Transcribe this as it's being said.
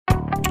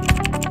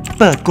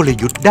เปิดกล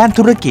ยุทธ์ด้าน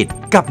ธุรกิจ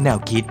กับแนว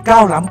คิดก้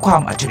าวล้ำควา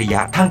มอัจฉริย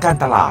ะทางการ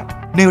ตลาด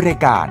ในราย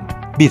การ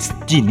Biz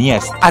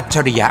Genius อัจฉ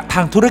ริยะท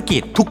างธุรกิ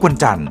จทุกวัน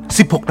จันทร์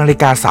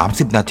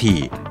 16:30 น.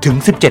ถึง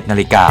 17:00 น.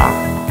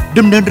ด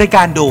ำเนินรายก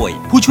ารโดย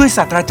ผู้ช่วยศ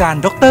าสตราจาร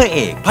ย์ดร.เอ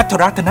กภัทร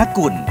รัตน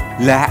กุล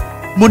และ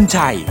มน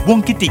ชัยวง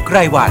ศ์กิติไกร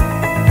วรรณ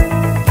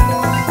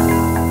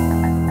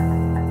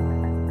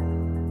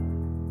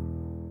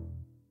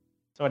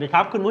สวัสดีค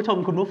รับคุณผู้ชม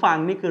คุณผู้ฟัง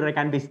นี่คือรายก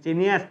าร Biz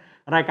Genius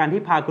รายการ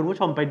ที่พาคุณผู้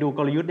ชมไปดูก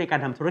ลยุทธ์ในการ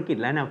ทำธุรกิจ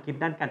และแนวคิด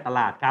ด้านการตล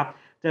าดครับ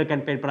เจอกัน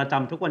เป็นประจ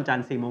ำทุกวันจันท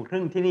ร์ 4:30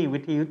 น.ที่นี่วิ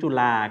ทยุจุ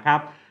ฬาครับ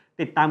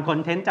ติดตามคอน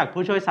เทนต์จาก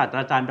ผู้ช่วยศาสต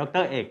ราจารย์ด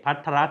ร.เอกภั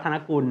ทรรัตน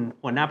กุล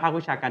หัวหน้าภาค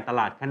วิชาการต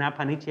ลาดคณะพ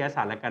าณิชยศ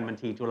าสตร์และการบัญ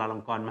ชีจุฬาล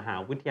งกรณ์มหา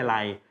วิทยา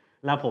ลัย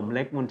และผมเ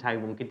ล็กมนชัย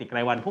วงศ์กิติไกร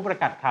วรรณผู้ประ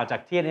กาศข่าวจาก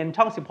TNN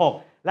ช่อง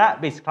 16 และ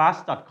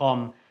bizclass.com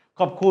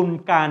ขอบคุณ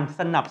การ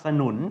สนับส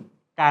นุน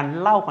การ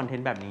เล่าคอนเทน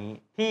ต์แบบนี้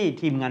ที่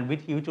ทีมงานวิ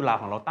ทยุจุฬา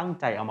ของเราตั้ง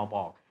ใจเอามาบ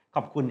อกข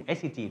อบคุณ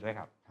SCG ด้วย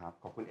ครับครับ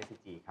ขอบคุณ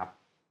SCG ครับ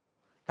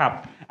ครับ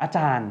อาจ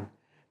ารย์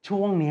ช่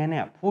วงนี้เ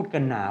นี่ยพูดกั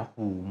นหนา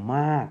หูม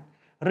าก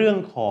เรื่อง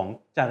ของ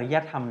จริย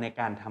ธรรมใน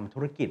การทำธุ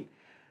รกิจ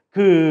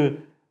คือ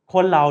ค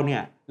นเราเนี่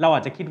ยเราอ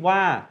าจจะคิดว่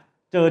า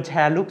เจอแช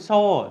ร์ลูกโ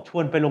ซ่ช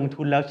วนไปลง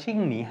ทุนแล้วชิ่ง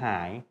หนีหา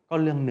ยก็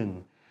เรื่องหนึ่ง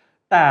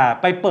แต่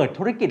ไปเปิด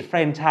ธุรกิจแฟร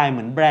นไชส์เห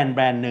มือนแบรน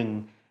ด์หนึ่ง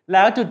แ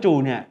ล้วจู่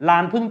ๆเนี่ยร้า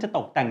นเพิ่งจะต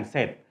กแต่งเส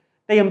ร็จ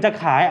เตรียมจะ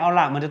ขายเอา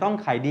ละมันจะต้อง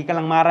ขายดีกำ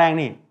ลังมาแรง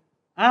นี่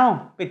อ้าว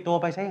ปิดตัว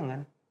ไปใช่อย่างนั้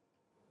น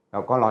แล้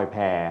วก็ลอยแพ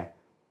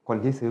คน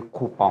ที่ซื้อ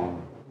คูปอง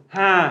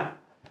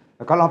5แ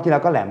ล้วก็รอบที่แล้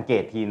วก็แหลมเก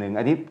ตทีนึง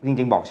อันนี้จ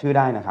ริงๆบอกชื่อไ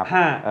ด้นะครับ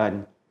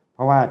เพ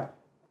ราะว่า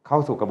เข้า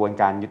สู่กระบวน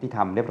การยุติธร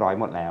รมเรียบร้อย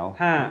หมดแล้ว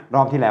ร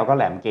อบที่แล้วก็แ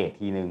หลมเกต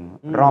ทีนึง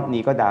รอบ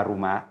นี้ก็ดารุ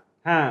มะ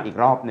อีก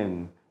รอบหนึ่ง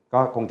ก็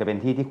คงจะเป็น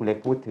ที่คุณเล็ก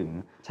พูดถึง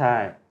ใช่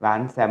ร้าน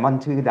แซลมอน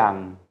ชื่อดัง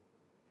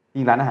จ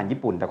ริงร้านอาหารญี่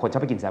ปุ่นแต่คนชอ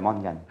บไปกินแซลมอน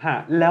กัน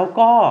แล้ว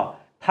ก็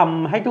ท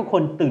ำให้ทุกค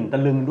นตื่นตะ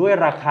ลึงด้วย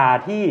ราคา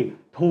ที่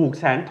ถูก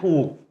แสนถู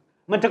ก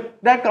มันจะ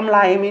ได้กำไร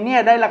ไหมเนี่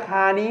ยได้ราค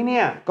านี้เนี่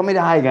ยก็ไม่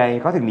ได้ไง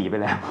เขาถึงหนีไป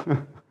แล้ว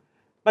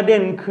ประเด็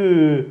นคือ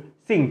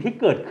สิ่งที่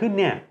เกิดขึ้น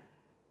เนี่ย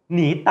ห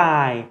นีต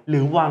ายหรื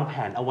อวางแผ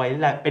นเอาไว้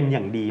และเป็นอย่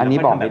างดีอันนี้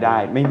บอกไม่ได้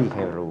ไม่มีใค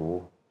รรู้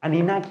อัน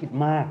นี้น่าคิด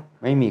มาก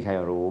ไม่มีใคร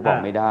รู้บอก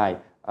ไม่ได้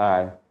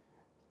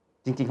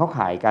จริงๆเขาข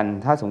ายกัน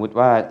ถ้าสมมุติ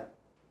ว่า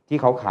ที่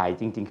เขาขาย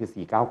จริงๆคือ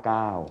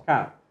499ค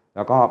รับแ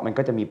ล้วก็มัน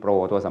ก็จะมีโปร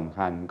ตัวสำ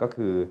คัญก็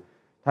คือ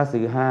ถ้า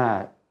ซื้อ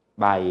5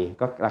ใบ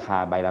ก็ราคา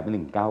ใบละ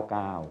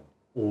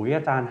199โอ้ยอ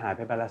าจารย์หายไ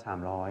ปใบละ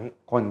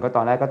300คนก็ต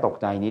อนแรกก็ตก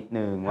ใจนิด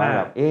นึงว่าแ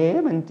บบ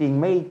มันจริง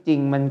ไม่จริง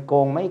มันโก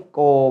งไม่โ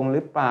กงห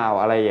รือเปล่า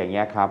อะไรอย่างเ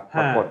งี้ยครับป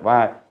รากฏว่า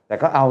แต่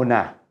ก็เอาน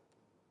ะ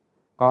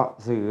ก็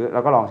ซื้อแล้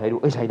วก็ลองใช้ดู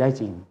ใช้ได้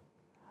จริง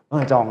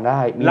จองได้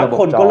มีระบบจองแล้ว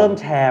คนก็เริ่ม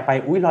แชร์ไป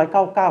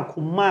199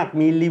คุ้มมาก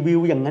มีรีวิว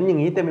อย่างนั้นอย่า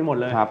งนี้เต็มไปหมด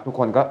เลยครับทุก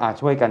คนก็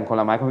ช่วยกันคน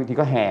ละไม้คนละที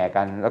ก็แห่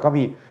กันแล้วก็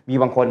มี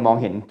บางคนมอง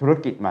เห็นธุร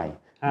กิจใหม่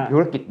ธุ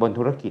รกิจบน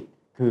ธุรกิจ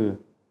คือ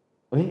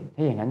ถ้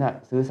าอย่างนั้น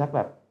ซื้อสักแ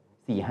บบ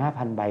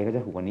 4-5,000 ใบก็จ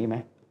ะถูกกว่านี้ไหม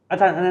อา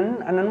จารย์อัน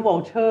นั้นวอล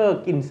เชอร์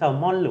กินแซล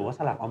มอนหรือว่าส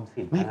ลักออม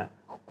สินนะฮะ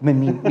มัน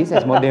มี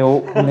business model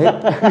เล็ก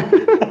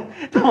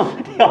เ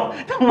ดี๋ยว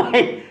ทำ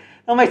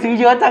ไมซื้อ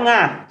เยอะจังอ่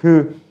ะคือ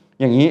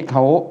อย่างนี้เข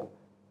า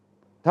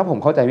ถ้าผม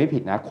เข้าใจไม่ผิ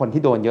ดนะคน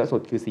ที่โดนเยอะสุ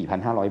ดคือ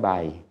 4,500 ใบ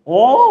โ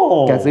อ้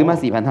แกซื้อมา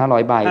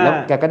 4,500 ใบแล้ว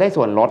แกก็ได้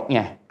ส่วนลดไ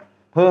ง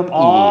เพิ่ม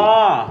อีก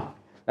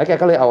แล้วแก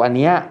ก็เลยเอาอันเ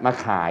นี้ยมา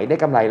ขายได้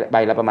กำไรใบ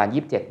ละประมาณ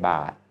27 บ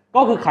าท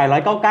ก็คือขาย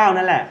199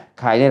นั่นแหละ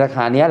ขายในราค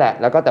านี้แหละ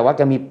แล้วก็แต่ว่าแ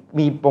ก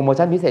มีโปรโม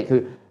ชั่นพิเศษคื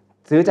อ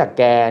ซื้อจาก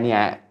แกเนี่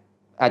ย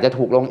อาจจะ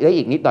ถูกลงได้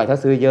อีกนิดหน่อยถ้า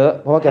ซื้อเยอะ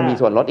เพราะว่าแกมี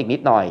ส่วนลดอีกนิ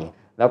ดหน่อย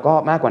แล้วก็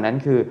มากกว่านั้น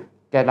คือ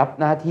แกรับ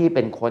หน้าที่เ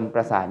ป็นคนป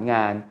ระสานง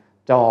าน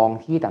จอง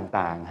ที่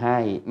ต่างๆให้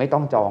ไม่ต้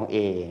องจองเอ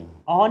ง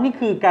นี่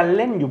คือการเ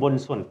ล่นอยู่บน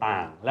ส่วนต่า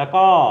งแล้ว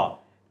ก็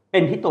เป็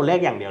นที่ตัวเลข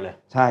อย่างเดียวเลย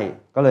ใช่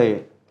ก็เลย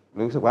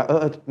รู้สึกว่า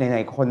ไหน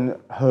ๆคน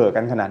เห่อกั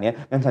นขนาดนี้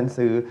งั้น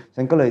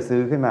ฉันก็เลยซื้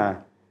อขึ้นมา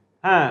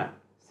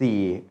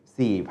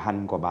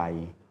4,000 กว่าใบ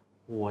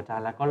โอ้อาจาร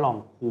ย์แล้วก็ลอง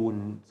คูณ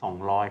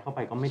200เข้าไป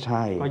ก็ไม่ใ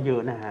ช่ก็เยอ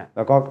ะนะฮะแ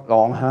ล้วก็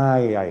ร้องไห้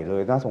ใหญ่เล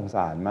ยน่าสงส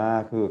ารมาก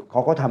คือเข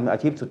าก็ทำอา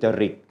ชีพสุจ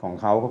ริตของ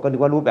เขาก็นึ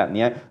กว่ารูปแบบ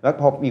นี้แล้ว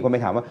พอมีคนไป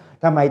ถามว่า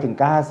ทำไมถึง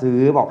กล้าซื้อ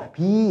บอก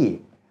พี่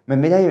มัน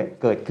ไม่ได้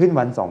เกิดขึ้น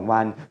วัน2วั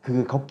นคือ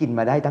เขากิน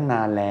มาได้ตั้งน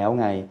านแล้ว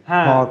ไง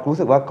พอรู้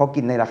สึกว่าเขา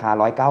กินในราคา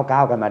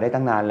199กันมาได้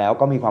ตั้งนานแล้ว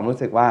ก็มีความรู้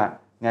สึกว่า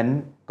งั้น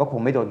ก็คง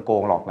ไม่โดนโก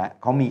งหรอกแหละ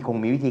เขาคง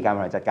มีวิธีการบ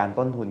ริหารจัดการ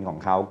ต้นทุนของ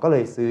เขาก็เล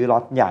ยซื้อล็อ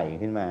ตใหญ่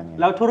ขึ้นมา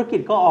แล้วธุรกิจ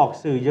ก็ออก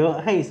สื่อเยอะ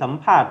ให้สัม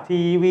ภาษณ์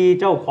ทีวี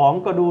เจ้าของ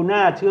ก็ดูน่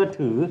าเชื่อ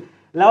ถือ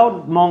แล้ว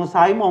มอง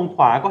ซ้ายมองข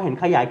วาก็เห็น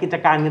ขยายกิจ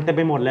การกันเต็มไ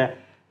ปหมดเลย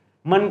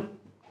มัน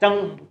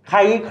ใคร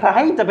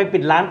จะไปปิ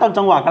ดร้านตอน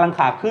จังหวะกำลัง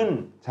ขาขึ้น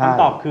ค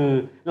ำตอบคือ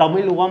เราไ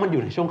ม่รู้ว่ามันอ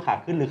ยู่ในช่วงขา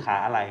ขึ้นหรือขา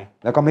อะไร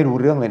แล้วก็ไม่รู้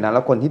เรื่องเลยนะแ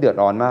ล้วคนที่เดือด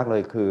ร้อนมากเล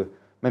ยคือ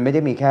มันไม่ไ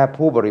ด้มีแค่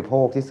ผู้บริโภ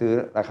คที่ซื้อ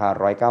ราคา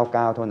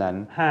199เท่านั้น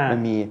มัน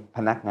มีพ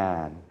นักงา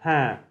น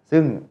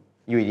ซึ่ง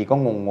อยู่ดีก็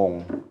งง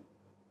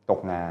ตก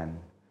งาน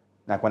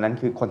หนักกว่านั้น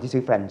คือคนที่ซื้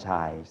อแฟรนไช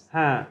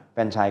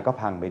ส์ก็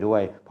พังไปด้ว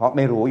ยเพราะไ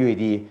ม่รู้อยู่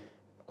ดี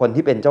คน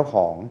ที่เป็นเจ้าข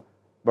อง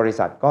บริ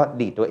ษัทก็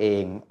ดีดตัวเอ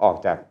งออก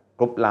จาก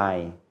กรุ๊ปไล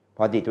น์พ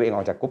อดีดตัวเองอ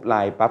อกจากกรุ๊ปไล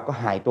น์ปั๊บก็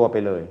หายตัวไป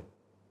เลย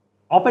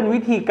เป็นวิ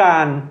ธีกา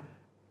ร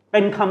เป็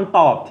นคำต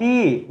อบที่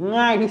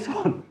ง่ายที่สุ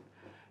ด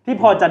ที่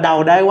พอจะเดา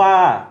ได้ว่า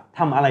ท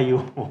ำอะไรอ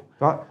ยู่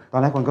ก็ตอ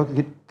นแรกคนก็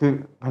คิดคือ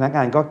พนักง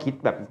านก็คิด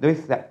แบบด้วย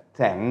แ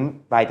สง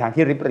ปลายทาง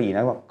ที่ริบหรี่น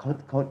ะว่า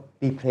เขา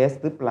ดีเพรส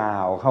หรือเปล่า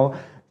เขา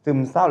ซึม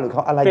เศร้าหรือเข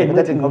าอะไรอย่างเ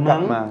งี้ยถึงเขากลั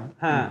บมา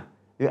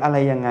หรืออะไร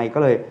ยังไงก็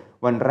เลย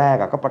วันแรก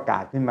ก็ประกา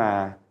ศขึ้นมา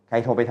ใคร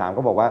โทรไปถาม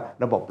ก็บอกว่า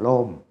ระบบ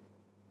ล่ม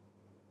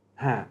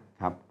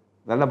ครับ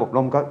แล้วระบบ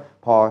ล่มก็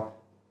พอ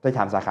ไปถ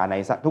ามสาขาไหน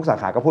ทุกสา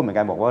ขาก็พูดเหมือน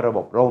กันบอกว่าระบ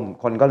บล่ม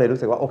คนก็เลยรู้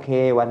สึกว่าโอเค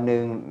วันห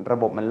นึ่งระ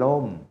บบมันล่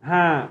ม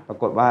ปรา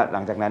กฏว่าหลั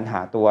งจากนั้นห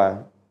าตัว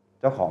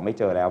เจ้าของไม่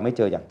เจอแล้วไม่เ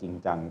จออย่างจริง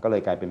จังก็เล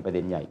ยกลายเป็นประเ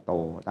ด็นใหญ่โต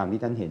ตามที่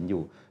ท่านเห็นอ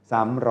ยู่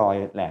ซ้ำรอย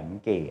แหลม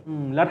เกต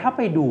แล้วถ้าไ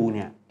ปดูเ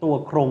นี่ยตัว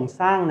โครง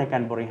สร้างในกา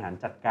รบริหาร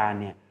จัดการ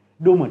เนี่ย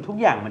ดูเหมือนทุก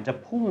อย่างมันจะ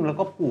พุ่งแล้ว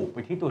ก็ปลูกไป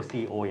ที่ตัว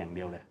CEO อย่างเ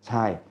ดียวเลยใ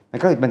ช่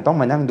มันต้อง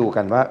มานั่งดู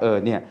กันว่า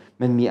เนี่ย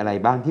มันมีอะไร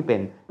บ้างที่เป็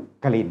น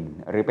กลิ่น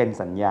หรือเป็น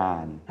สัญญา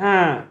ณ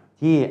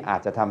ที่อา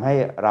จจะทำให้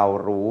เรา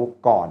รู้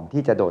ก่อน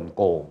ที่จะโดน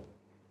โกง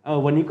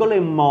วันนี้ก็เล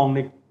ยมอ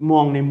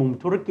งในมุม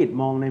ธุรกิจ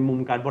มองในมุม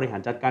การบริหา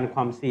รจัดการคว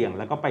ามเสี่ยง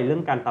แล้วก็ไปเรื่อ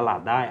งการตลา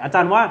ดได้อาจ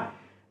ารย์ว่า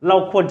เรา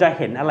ควรจะ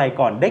เห็นอะไร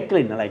ก่อนได้ก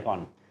ลิ่นอะไรก่อน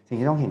สิ่ง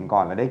ที่ต้องเห็นก่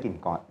อนและได้กลิ่น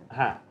ก่อน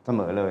เสม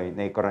อเลย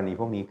ในกรณี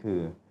พวกนี้คือ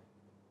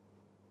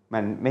มั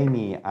นไม่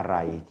มีอะไร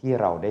ที่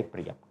เราได้เป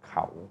รียบเข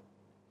า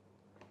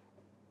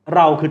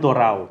คือตัว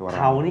เรา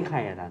เขานี่ใคร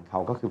อาจารย์เขา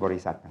ก็คือบริ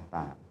ษัท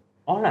ต่าง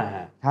ๆอ๋อเหรอฮ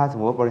ะถ้าสม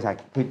มติว่าบริษัท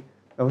คือ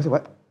เรารู้สึกว่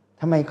า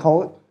ทำไม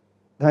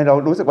เรา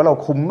รู้สึกว่าเรา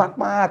คุ้ม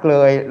มากๆเล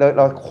ยเ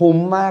ราคุ้ม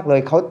มากเลย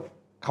เ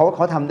ข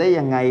าทำได้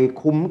ยังไง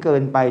คุ้มเกิ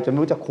นไปจนไม่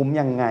รู้จะคุ้ม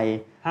ยังไง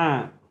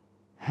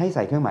ให้ใ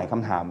ส่เครื่องหมายค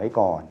ำถามไว้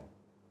ก่อน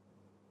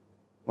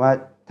ว่า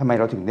ทำไม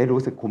เราถึงได้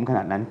รู้สึกคุ้มขน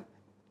าดนั้น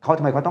ท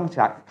ำไมเขาต้อง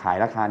ขาย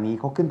ราคานี้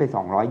เขาขึ้นไป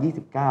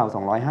229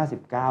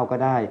 259ก็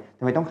ได้ท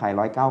ำไมต้องขาย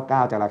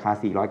199จากราคา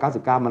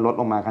499มันลด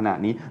ลงมาขนาด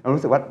นี้เรา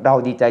รู้สึกว่าเรา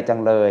ดีใจจั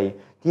งเลย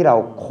ที่เรา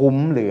คุ้ม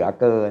เหลือ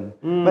เกิน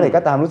เมื่อไหร่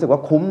ก็ตามรู้สึกว่า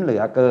คุ้มเหลื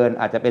อเกิน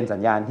อาจจะเป็นสัญ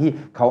ญาณที่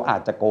เขาอา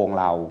จจะโกง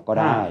เราก็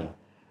ได้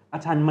อา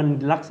จารย์มัน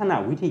ลักษณะ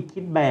วิธีคิ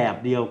ดแบบ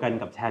เดียวกัน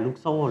กับแชร์ลูก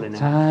โซ่เลยนะ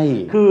ใช่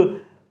คือ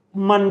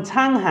มัน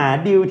ช่างหา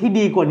ดีลที่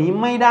ดีกว่านี้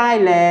ไม่ได้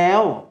แล้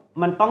ว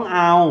มันต้องเอ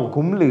า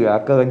คุ้มเหลือ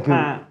เกินคือ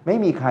ไม่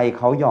มีใครเ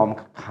ขายอม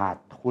ขาด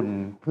ทุน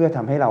เพื่อท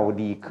ำให้เรา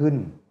ดีขึ้น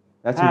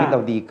แล้วชีวิตเรา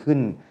ดีขึ้น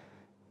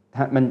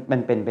มัน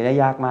เป็นไปได้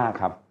ยากมาก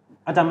ครับ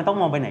อาจารย์ไม่ต้อง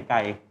มองไปไหนไกล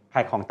ข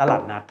ายของตลา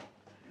ดนัด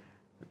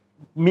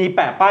มีแป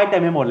ะป้ายเต็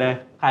มไปหมดเลย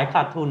ขายข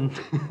าดทุน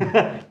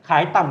ขา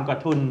ยต่ำกว่า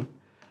ทุน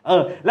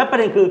แล้วประ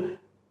เด็นคือ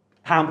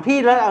ถามพี่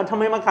แล้วทำ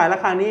ไมมาขายรา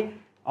คานี้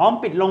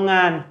ปิดโรงง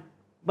าน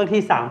บางที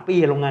3 ปี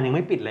โรงงานยังไ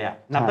ม่ปิดเลย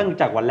นับตั้ง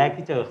จากวันแรก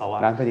ที่เจอเขา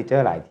ร้านเฟอร์นิเจอ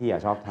ร์หลายที่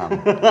ชอบทำ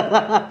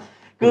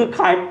คือ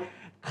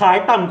ขาย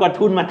ต่ำกว่า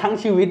ทุนมาทั้ง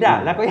ชีวิต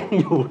แล้วก็ยัง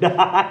อยู่ไ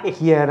ด้เ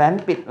คลียร์ร้าน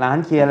ปิดร้าน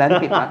เคลียร์ร้าน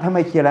ปิดร้านทำไม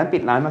เคลียร์ร้านปิ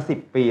ดร้านมา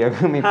10 ปีแล้วก็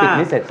ไม่ปิดไ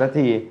ม่เสร็จสัก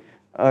ที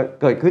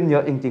เกิดขึ้นเยอ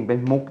ะจริงๆเป็น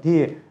มุกที่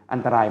อั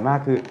นตรายมาก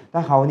คือถ้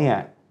าเขาเนี่ย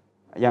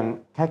ยัง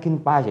แค่ขึ้น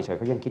ป้ายเฉยๆเ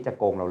ขายังคิดจะ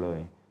โกงเราเลย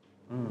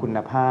คุณ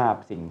ภาพ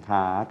สินค้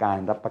าการ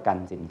รับประกัน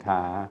สินค้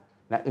า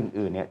และ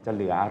อื่นๆเนี่ยจะเ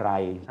หลืออะไร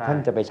ท่าน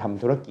จะไปท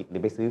ำธุรกิจหรื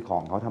อไปซื้อขอ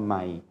งเขาทำไม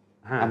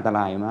อันตร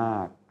ายมา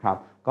กครับ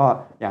ก็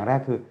อย่างแรก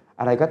คือ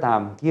อะไรก็ตาม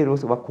ที่รู้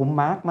สึกว่าคุ้ม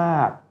ม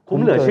ากคุ้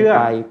มเหลือเชื่อ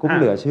คุ้ม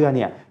เหลือเชื่อเ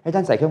นี่ยให้ท่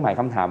านใส่เครื่องหมาย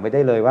คำถามไว้ไ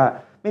ด้เลยว่า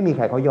ไม่มีใค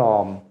รเขายอ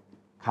ม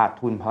ขาด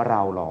ทุนเพราะเร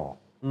าหรอก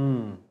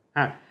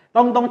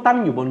ต้องตั้ง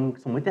อยู่บน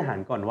สมมติฐาน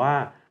ก่อนว่า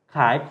ข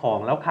ายของ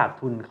แล้วขาด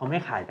ทุนเขาไม่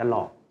ขายกันหร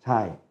อกใช่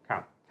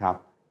ครับ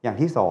อย่าง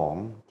ที่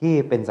2ที่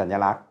เป็นสัญ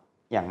ลักษณ์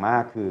อย่างมา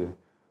กคือ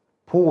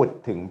พูด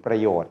ถึงประ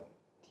โยชน์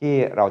ที่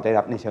เราได้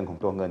รับในเชิงของ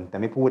ตัวเงินแต่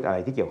ไม่พูดอะไร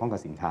ที่เกี่ยวข้องกับ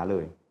สินค้าเล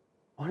ย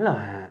อ๋อเหรอ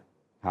ฮะ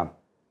ครับ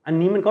อัน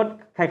นี้มันก็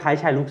คล้ายๆ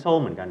แชร์ลูกโซ่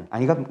เหมือนกันอัน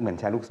นี้ก็เหมือน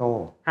แชร์ลูกโซ่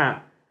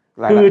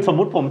คือสม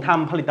มุติผมท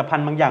ำผลิตภัณ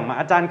ฑ์บางอย่างมา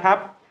อาจารย์ครับ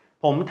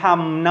ผมท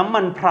ำน้ำ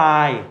มันพรา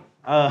ย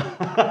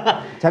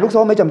แชร์ลูกโ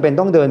ซ่ไม่จำเป็น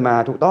ต้องเดินมา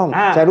ถูกต้อง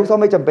แชร์ลูกโซ่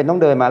ไม่จำเป็นต้อ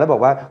งเดินมาแล้วบอ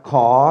กว่าข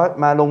อ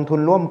มาลงทุน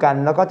ร่วมกัน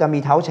แล้วก็จะมี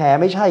เท้าแชร์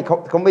ไม่ใช่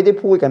เขาไม่ได้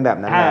พูดกันแบบ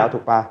นั้นแล้วถู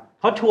กปะ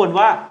เขาชวน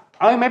ว่า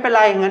ไม่เป็นไ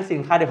รงั้นสิ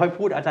นค้าเดี๋ยวค่อย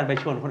พูดอาจารย์ไป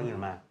ชวนคนอื่น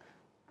มา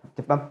จ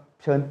ะมา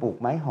เชิญปลูก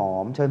ไม้หอ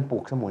มเชิญปลู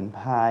กสมุนไพ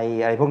ร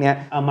อะไรพวกนี้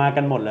มา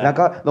กันหมดเลยแล้ว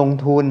ก็ลง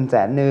ทุน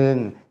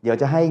100,000เดี๋ยว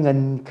จะให้เงิน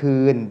คื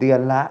นเดือน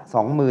ละ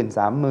 20,000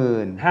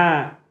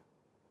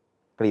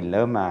 30,000กลิ่นเ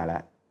ริ่มมาแล้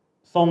ว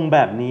ทรงแบ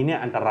บนี้เนี่ย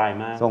อันตราย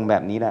มากทรงแบ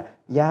บนี้แหละ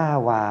หญ้า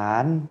หวา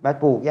นมา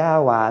ปลูกหญ้า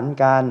หวาน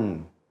กัน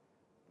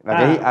เรา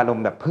จะได้อารม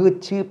ณ์แบบพืช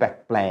ชื่อแป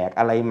ลกๆ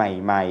อะไรใ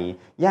หม่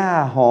ๆหญ้า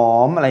หอ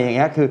มอะไรอย่างเ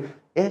งี้ยคือ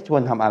ชว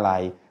นทำอะไร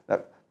แล้ว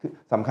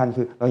สำคัญ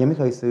คือเรายังไม่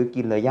เคยซื้อ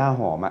กินเลยหญ้า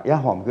หอมหญ้า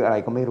หอมคืออะไร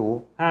ก็ไม่รู้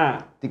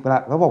ติดเวลา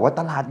เขาบอกว่า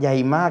ตลาดใหญ่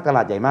มาก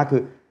คื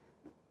อ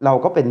เรา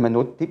ก็เป็นม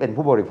นุษย์ที่เป็น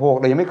ผู้บริโภค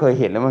เรายังไม่เคย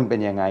เห็นแล้วมันเป็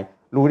นยังไง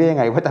รู้ได้ยัง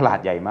ไงว่าตลาด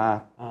ใหญ่มาก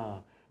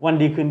วัน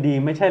ดีคืนดี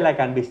ไม่ใช่ราย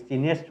การ Biz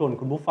Genius ชวน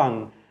คุณผู้ฟัง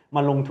ม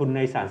าลงทุนใ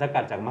นสารส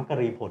กัดจากมักกะ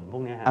รีผลพว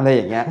กนี้อะไรอ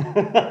ย่างเงี้ย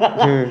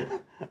คือ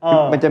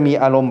มันจะมี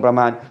อารมณ์ประม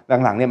าณ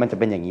หลังๆเนี่ยมันจะ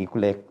เป็นอย่างนี้คุณ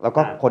เล็กแล้ว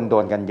ก็คนโด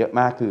นกันเยอะ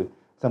มากคือ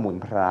สมุน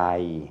ไพร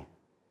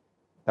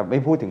แต่ไม่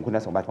พูดถึงคุณ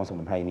สมบัติของส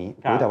มุนไพรนี้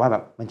รู้แต่ว่าแบ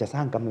บมันจะสร้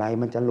างกำไร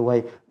มันจะรวย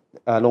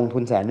ลงทุ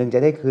น100,000จะ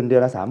ได้คืนเดือ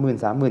นละ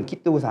 30,000 คิด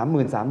ดู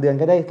 30,000 3 เดือน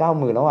ก็ได้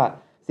 90,000แล้ว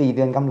4 เ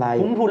ดือนกำไร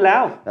คุ้มทุนแล้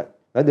ว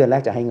เดือนแร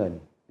กจะให้เงิน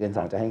ดือน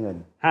2จะให้เงิน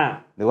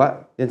ห รือว่า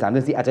เดือน3เดื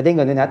อน4อาจจะได้เ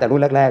งินด้วยนะแต่รุ่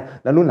นแรก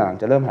ๆแล้วรุ่นหลัง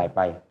จะเริ่มหายไป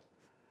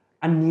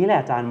อันนี้แหละ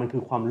อาจารย์มันคื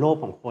อความโลภ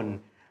ของคน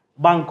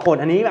บางคน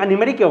อันนี้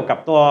ไม่ได้เกี่ยวกับ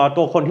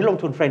ตัวคนที่ลง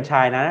ทุนแฟรนไช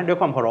ส์นะด้วย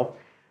ความเคารพ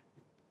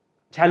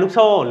แชร์ลูกโ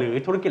ซ่หรือ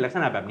ธุรกิจลักษ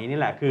ณะแบบนี้นี่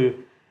แหละคือ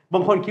บา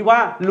งคนคิดว่า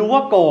รู้ว่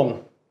าโกง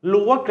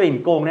รู้ว่ากลิ่น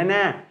โกงแ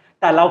น่ๆ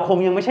แต่เราคง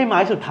ยังไม่ใช่ไม้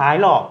สุดท้าย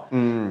หรอก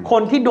ค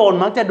นที่โดน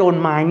มักจะโดน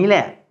ไม้นี้แห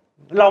ละ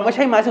เราไม่ใ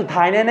ช่ไม้สุด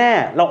ท้ายแน่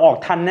ๆเราออก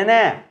ทันแ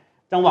น่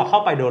ๆจังหวะเข้า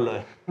ไปโดนเล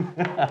ย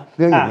เ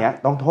รื่องอย่างเงี้ย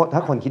ต้องโทษถ้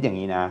าคนคิดอย่าง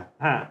นี้นะ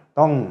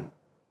ต้อง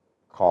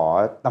ขอ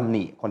ตำห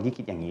นิคนที่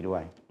คิดอย่างนี้ด้ว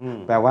ย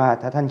แปลว่า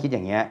ถ้าท่านคิดอ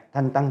ย่างเงี้ยท่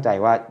านตั้งใจ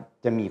ว่า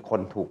จะมีค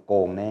นถูกโก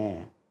งแน่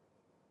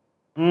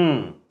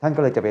ท่าน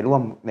ก็เลยจะไปร่ว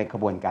มในข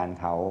บวนการ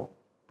เขา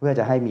เพื่อ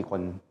จะให้มีค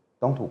น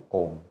ต้องถูกโก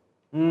ง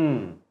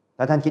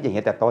ถ้าท่านคิดอย่าง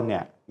นี้แต่ต้นเนี่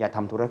ยอย่าท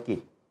ำธุรกิจ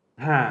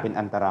เป็น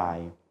อันตราย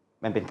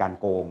มันเป็นการ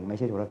โกงไม่ใ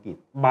ช่ธุรกิจ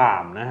บา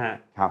ปนะฮะ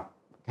ครับ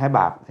แค่บ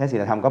าปแค่ศี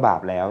ลธรรมก็บา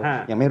ปแล้ว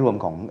ยังไม่รวม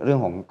ของเรื่อง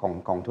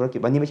ของธุรกิจ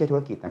ว่านี่ไม่ใช่ธุ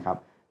รกิจนะครับ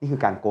นี่คื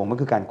อการโกงมัน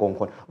คือการโกง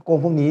คนโกง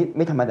พวกนี้ไ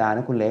ม่ธรรมดาน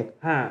ะคุณเล็ก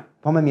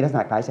เพราะมันมีลักษณ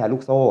ะคล้ายแชร์ลู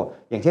กโซ่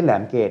อย่างเช่นแหล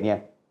มเกตเนี่ย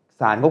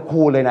ศาลเขา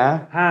คูเลยนะ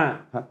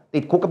ติ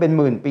ดคุกก็เป็น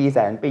10,000 ปี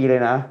100,000 ปีเล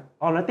ยนะ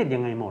อ๋อแล้วติดยั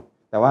งไงหมด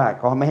แต่ว่าเ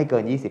ขาไม่ให้เกิ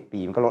น20 ปี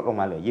มันก็ลดลง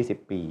มาเหลือ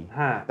20 ปี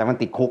แต่มัน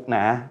ติดคุกน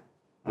ะ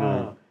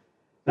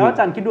แล้วอาจ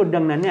ารย์คิดดู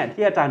ดังนั้นเนี่ย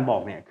ที่อาจารย์บอ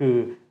กเนี่ยคือ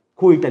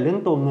คุยแต่เรื่อง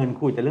ตัวเงิน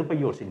คุยแต่เรื่องประ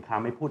โยชน์สินค้า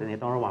ไม่พูดอันนี้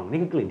ต้องระวังนี่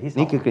คือกลิ่นที่2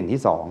นี่คือกลิ่น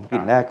ที่2ก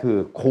ลิ่นแรกคือ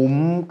คุ้ม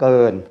เ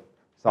กิน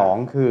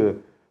2คือ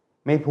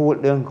ไม่พูด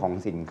เรื่องของ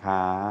สินค้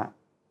า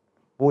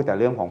พูดแต่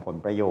เรื่องของผล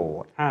ประโย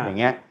ชน์อย่าง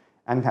เงี้ย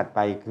อันถัดไป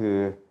คือ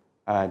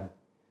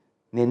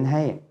เน้นใ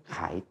ห้ข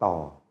ายต่อ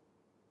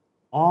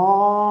อ๋อ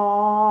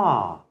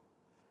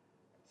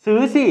ซื้อ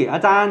สิอา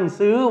จารย์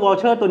ซื้อวอ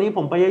เชอร์ตัวนี้ผ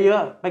มไปเยอ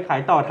ะๆไปขา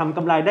ยต่อทำก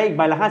ำไรได้อีกใ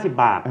บละ50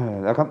 บาท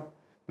แล้วก็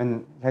มัน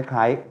ค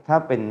ล้ายๆถ้า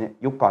เป็น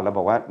ยุคก่อนเราบ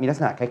อกว่ามีลัก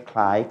ษณะค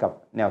ล้ายๆกับ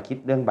แนวคิด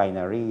เรื่อง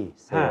binary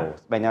sales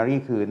binary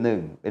คือ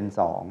1เป็น2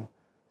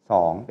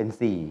 2เป็น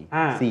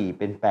4 4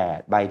เป็น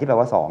8ใบที่แปล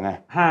ว่า2ไง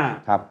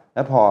ครับแ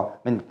ล้วพอ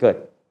มันเกิด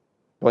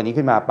ตัวนี้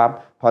ขึ้นมาปั๊บ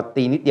พอ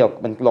ตีนิดเดียว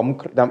มันล้ม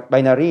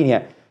binary เนี่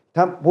ย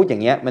ถ้าพูดอย่า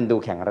งเงี้ยมันดู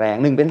แข็งแรง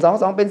1เป็น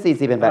2 2เป็น4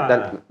 4เป็น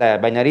8แต่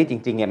binary จ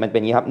ริงๆเนี่ยมันเป็น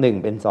อย่างนี้ครับ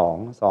1เป็น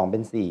2 2เป็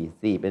น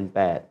4 4เป็น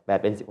8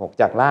 8เป็น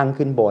16จากล่าง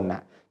ขึ้นบนน่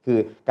ะคือ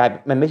กลาย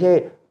มันไม่ใช่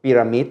พีร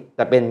ะมิดแ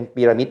ต่เป็น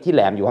พีระมิดที่แห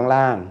ลมอยู่ข้าง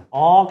ล่าง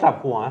กลับ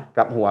หัว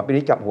พีระ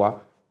มิดกลับหัว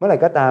เมื่อไหร่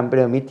ก็ตามพี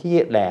ระมิดที่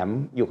แหลม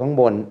อยู่ข้าง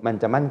บนมัน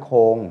จะมั่นค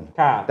ง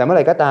แต่เมื่อไห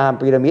ร่ก็ตาม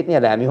พีระมิดเนี่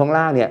ยแหลมอยู่ข้าง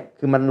ล่างเนี่ย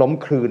คือมันล้ม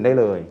คลืนได้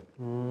เลย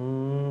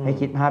ให้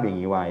คิดภาพอย่าง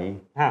นี้ไว้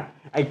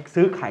ไอ้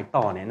ซื้อขาย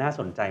ต่อเนี่ยน่า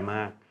สนใจม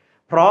าก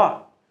เพราะ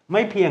ไ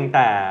ม่เพียงแ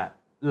ต่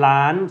ร้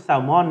านแซ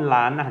ลมอน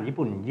ร้านอาหารญี่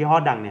ปุ่นยี่ห้อ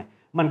ดังเนี่ย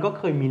มันก็เ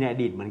คยมีในอ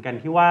ดีตเหมือนกัน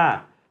ที่ว่า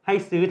ให้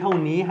ซื้อเท่า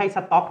นี้ให้ส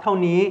ต็อกเท่า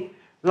นี้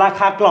รา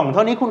คากล่องเ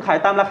ท่านี้คุณขาย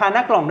ตามราคาหน้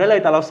ากล่องได้เลย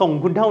แต่เราส่ง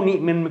คุณเท่านี้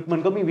มัน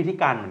ก็มีวิธี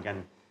การเหมือนกัน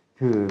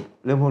คือ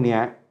เรื่องพวกนี้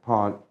พอ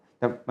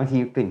แต่บางที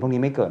กลิ่นพวก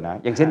นี้ไม่เกิดนะ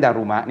อย่างเช่นดา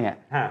รุมะเนี่ย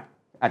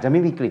อาจจะไ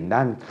ม่มีกลิ่นด้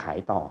านขาย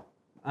ต่อ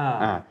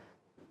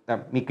แต่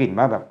มีกลิ่น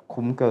ว่าแบบ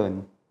คุ้มเกิน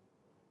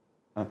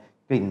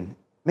กลิ่น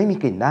ไม่มี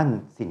กลิ่นด้าน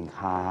สิน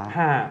ค้า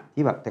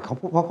ที่แบบแต่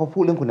เพราะเขาพู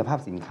ดเรื่องคุณภาพ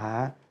สินค้า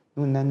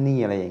นู่นนั่นนี่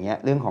อะไรอย่างเงี้ย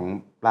เรื่องของ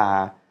ปล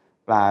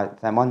า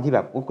แซลมอนที่แบ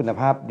บคุณ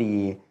ภาพดี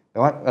แต่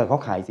ว่าเขา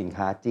ขายสิน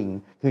ค้าจริง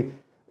คือ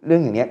เรื่อ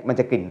งอย่างเนี้ยมัน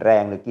จะกลิ่นแร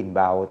งหรือกลิ่นเ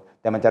บา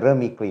แต่มันจะเริ่ม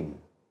มีกลิ่น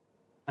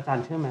อาจาร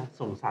ย์เชื่อไหม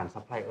สงสารซั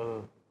พพลายเออ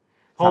ร์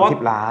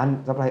30 ล้าน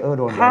ซัพพลายเออร์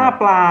โดนค่า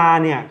ปลา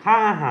เนี่ยค่า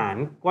อาหาร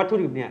วัตถุ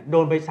ดิบเนี่ยโด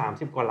นไป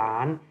30 กว่าล้า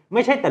นไ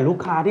ม่ใช่แต่ลูก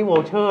ค้าที่วอ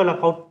ลเชอร์แล้ว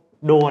เขา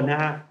โดนน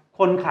ะฮะ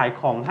คนขาย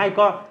ของให้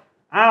ก็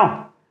อ้าว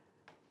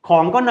ขอ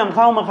งก็นำเ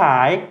ข้ามาขา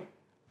ย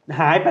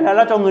หายไปแล้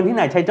วจะเอาเงินที่ไ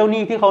หนใช้เจ้าห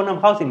นี้ที่เขาน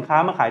ำเข้าสินค้า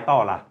มาขายต่อ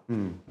ล่ะ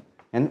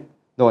งั้น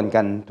โดน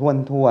กัน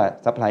ทั่ว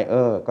ซัพพลายเอ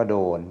อร์ก็โด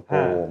นโก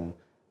ง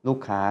ลูก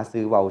ค้า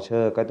ซื้อวอลเชอ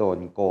ร์ก็โดน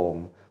โกง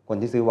คน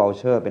ที่ซื้อวอลเ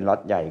ชอร์เป็นล็อ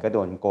ตใหญ่ก็โด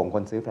นโกงค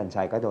นซื้อแฟรนไช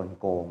ส์ก็โดน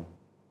โกง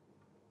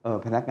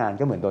พนักงาน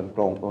ก็เหมือนโดน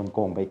โก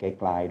งไปไ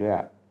กลๆด้วย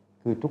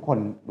คือทุกคน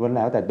ล้วนแ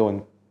ล้วแต่โดน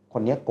ค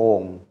นนี้โก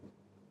ง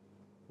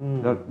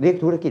เราเรียก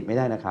ธุรกิจไม่ไ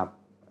ด้นะครับ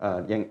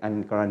อย่างอัน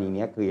กรณี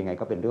นี้คือยังไง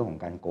ก็เป็นเรื่องของ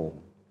การโกง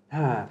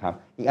ครับ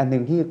อีกอันนึ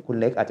งที่คุณ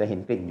เล็กอาจจะเห็น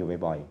กลิ่นอยู่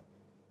บ่อย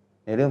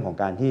ๆในเรื่องของ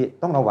การที่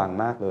ต้องระวัง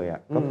มากเลย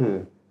ก็คือ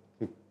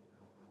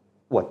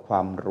อวดคว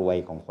ามรวย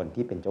ของคน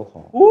ที่เป็นเจ้าข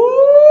อง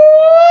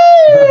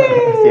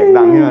เสียง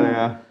ดังขึ้นมาเลย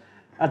นะ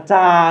อาจ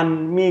ารย์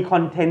มีค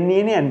อนเทนต์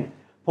นี้เนี่ย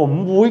ผม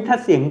ถ้า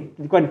เสียง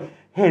กว่า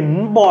เห็น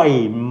บ่อย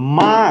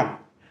มาก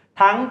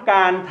ทั้งก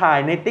ารถ่าย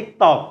ใน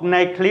TikTok ใน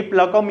คลิปแ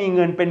ล้วก็มีเ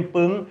งินเป็น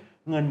ปึ้ง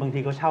เงินบางที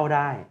ก็เช่าไ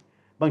ด้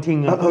บางที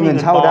เงิน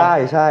เช่าได้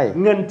ใช่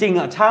เงินจริง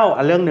เช่า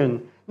เรื่องนึง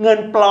เงิน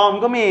ปลอม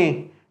ก็มี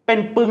เป็น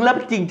ปึ้งแล้ว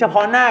จริงเฉพา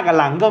ะหน้ากับ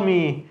หลังก็มี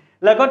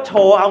แล้วก็โช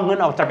ว์เอาเงิน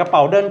ออกจากกระเป๋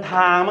าเดินท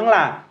างมั้ง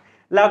ล่ะ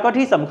แล้วก็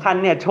ที่สำคัญ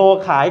เนี่ยโชว์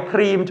ขายค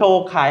รีมโช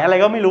ว์ขายอะไร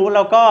ก็ไม่รู้แ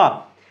ล้วก็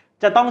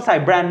จะต้องใส่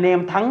แบรนด์เนม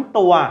ทั้ง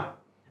ตัว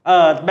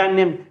แบรนด์เ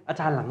นมอา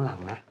จารย์หลัง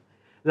ๆนะ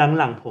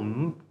หลังๆผม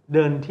เ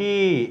ดินที่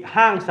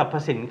ห้างสรรพ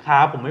สินค้า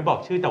ผมไม่บอก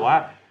ชื่อแต่ว่า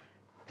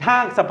ห้า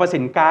งสรรพสิ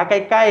นค้าใก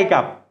ล้ๆ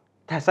กับ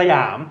สย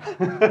าม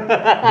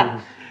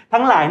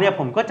ทั้งหลายเนี่ย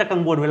ผมก็จะกั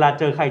งวลเวลา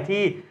เจอใคร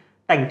ที่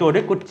แต่งตัวด้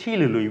วยกุชชี่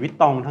หรือหลุยส์วิต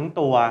ตองทั้ง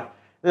ตัว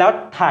แล้ว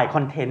ถ่ายค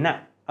อนเทนต์อ่ะ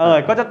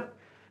ก็จะ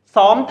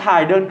ซ้อมถ่า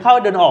ยเดินเข้า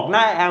เดินออกห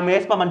น้า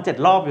Hermes ประมาณ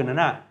7 รอบอยู่นั่น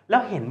น่ะแล้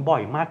วเห็นบ่อ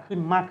ยมากขึ้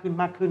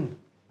น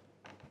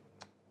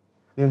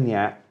เรื่องเนี้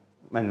ย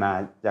มันมา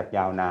จากย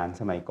าวนาน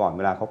สมัยก่อนเ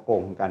วลาเขาโก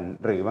งกัน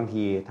หรือบาง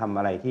ทีทำ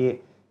อะไรที่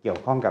เกี่ยว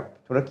ข้องกับ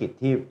ธุรกิจ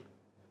ที่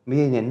ไม่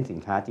ได้เน้นสิน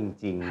ค้าจ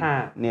ริง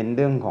ๆเน้นเ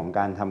รื่องของก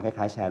ารทำค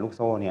ล้ายๆแชร์ลูกโ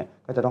ซ่เนี่ย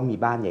ก็จะต้องมี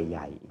บ้านให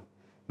ญ่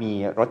ๆมี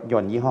รถย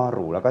นต์ยี่ห้อห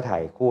รูแล้วก็ถ่า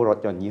ยคู่รถ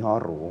ยนต์ยี่ห้อ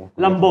หรู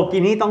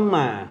Lamborghini ต้องม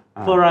า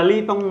Ferrari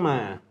ต้องมา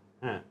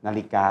นา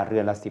ฬิกาเรื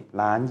อนละ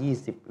10 ล้าน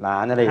20 ล้า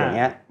นอะไรอย่างเ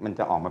งี้ยมันจ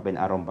ะออกมาเป็น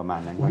อารมณ์ประมาณ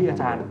นั้นอุ๊ยอา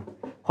จารย์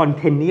คอนเ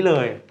ทนต์นี้เล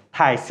ย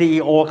ถ่าย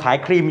CEO ขาย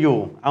ครีมอยู่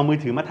เอามือ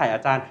ถือมาถ่ายอ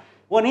าจารย์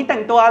วันนี้แต่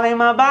งตัวอะไร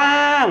มาบ้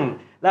าง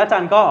แล้วอาจา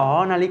รย์ก็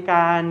นาฬิก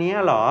าเนี้ย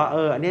เหรอ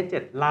อันนี้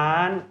7 ล้า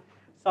น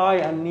สร้อย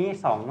อันนี้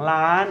2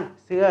 ล้าน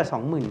เสื้อ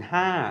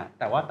 25,000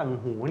แต่ว่าต่าง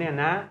หูเนี่ย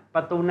นะป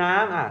ระตูน้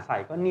ำใส่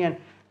ก็เนียน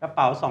กระเ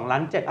ป๋า2.7 ล้า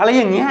นอะไร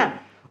อย่างเงี้ย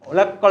แ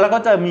ล้วก็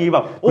จะมีแบ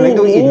บคุณเล็ก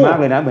ดูอินมาก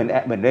เลยนะเหมื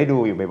อนได้ดู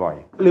อยู่บ่อย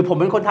ๆหรือผม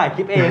เป็นคนถ่ายค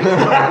ลิปเอง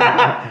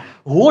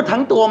โอ้โหทั้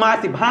งตัวมา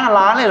15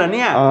 ล้านเลยเหรอเ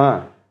นี่ย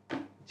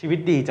ชีวิต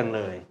ดีจังเ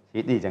ลย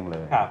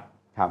ค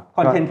รับค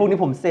อนเทนต์พวกนี้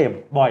ผมเสพ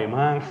บ่อยม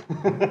าก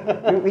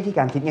วิธีก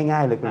ารคิดง่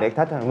ายๆเลยคุณเล็ก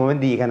ถ้ามัน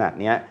ดีขนาด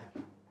นี้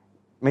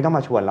ไม่ต้องม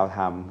าชวนเรา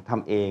ท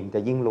ำเองจะ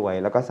ยิ่งรวย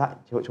แล้วก็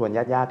ชวน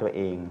ญาติตัวเ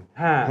อง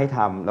ให้ท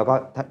ำแล้วก็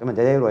มันจ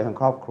ะได้รวยทั้ง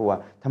ครอบครัว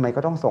ทำไมก็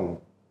ต้องส่ง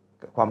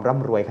ความร่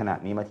ำรวยขนาด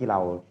นี้มาที่เรา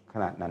ข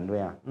นาดนั้นด้ว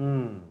ย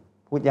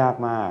พูดยาก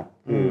มาก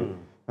คือ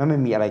มั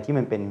นมีอะไรที่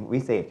มันเป็น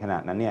วิเศษขนา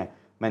ดนั้นเนี่ย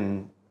มัน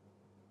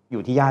อ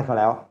ยู่ที่ญาติเขา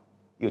แล้ว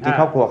อยู่ที่ค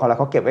รอบครัวเขาแล้ว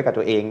เขาเก็บไว้กับ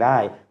ตัวเองได้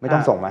ไม่ต้อ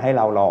งส่งมาให้เ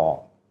ราหรอก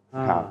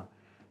ครับ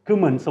คือ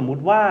เหมือนสมมุ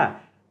ติว่า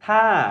ถ้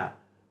า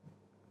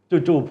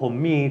จู่ๆผม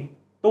มี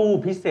ตู้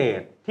พิเศ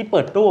ษที่เปิ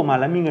ดตู้ออกมา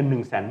แล้วมีเงิน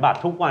 100,000 บาท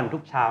ทุกวันทุ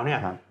กเช้าเนี่ย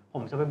ผ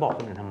มจะไปบอกค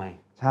นอื่นทำไม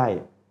ใช่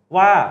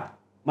ว่า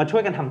มาช่ว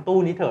ยกันทำตู้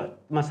นี้เถอะ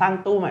มาสร้าง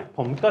ตู้ใหม่ผ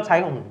มก็ใช้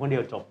ของผมคนเดี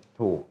ยวจบ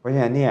ถูกเพราะฉ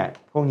ะนั้นเนี่ย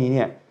พวกนี้เ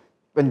นี่ย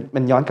มั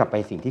นย้อนกลับไป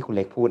สิ่งที่คุณเ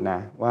ล็กพูดนะ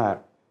ว่า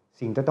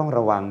สิ่งที่ต้องร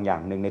ะวังอย่า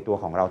งหนึ่งในตัว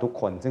ของเราทุก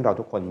คนซึ่งเรา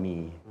ทุกคนมี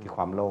คือค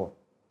วามโลภ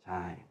ใ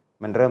ช่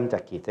มันเริ่มจา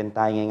กขีดเส้นใ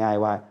ต้ง่าย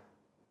ๆว่า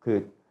คือ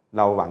เ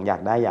ราหวังอยา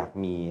กได้อยาก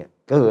มี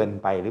เกิน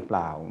ไปหรือเป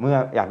ล่าเมื่อ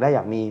อยากได้อย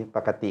ากมีป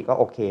กติก็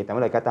โอเคแต่เมื่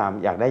อไหร่ก็ตาม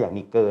อยากได้อยาก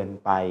มีเกิน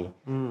ไป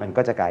มัน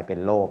ก็จะกลายเป็น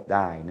โลภไ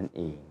ด้นั่นเ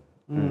อง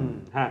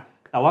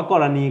แต่ว่าก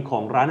รณีขอ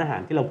งร้านอาหา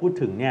รที่เราพูด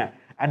ถึงเนี่ย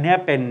อันนี้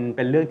เ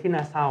ป็นเรื่องที่น่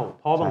าเศร้า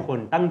เพราะบางคน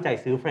ตั้งใจ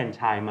ซื้อแฟรนไ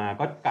ชส์มา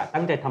ก็กะ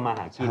ตั้งใจทำมาห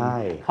ากิน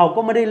เขาก็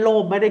ไม่ได้โล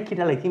ภไม่ได้คิด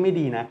อะไรที่ไม่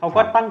ดีนะเขา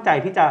ก็ตั้งใจ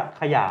ที่จะ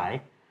ขยาย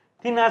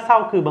ที่น่าเศร้า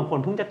คือบางคน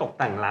เพิ่งจะตก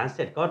แต่งร้านเส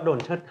ร็จก็โดน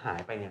เชิดหาย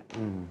ไปเนี่ย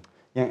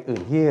อย่างอื่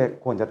นที่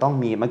ควรจะต้อง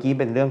มีเมื่อกี้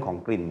เป็นเรื่องของ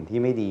กลิ่นที่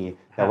ไม่ดี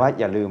แต่ว่า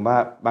อย่าลืมว่า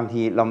บาง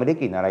ทีเราไม่ได้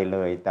กลิ่นอะไรเล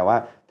ยแต่ว่า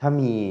ถ้า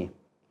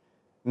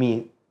มี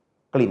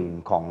กลิ่น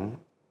ของ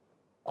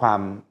ควา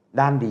ม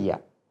ด้านดี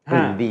ก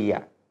ลิ่นดี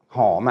ห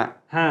อม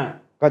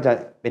ก็จะ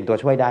เป็นตัว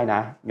ช่วยได้น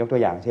ะยกตัว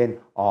อย่างเช่น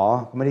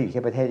เขาไม่ได้อยู่แ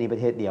ค่ประเทศนี้ปร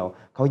ะเทศเดียว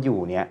เขาอยู่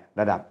เนี่ย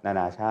ระดับนา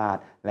นาชาติ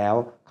แล้ว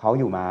เขา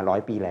อยู่มา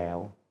100 ปีแล้ว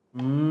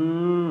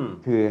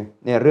คือ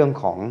ในเรื่อง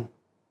ของ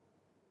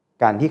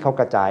การที่เขา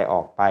กระจายอ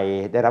อกไป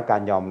ได้รับกา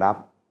รยอมรับ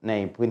ใน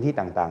พื้นที่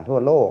ต่างๆทั่ว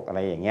โลกอะไร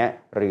อย่างเงี้ย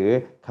หรือ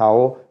เขา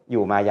อ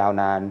ยู่มายาว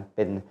นานเ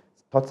ป็น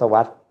ทศว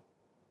รรษ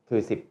คื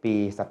อ10 ปี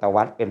ศตว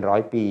รรษเป็น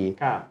100 ปี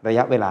ระย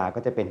ะเวลาก็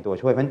จะเป็นตัว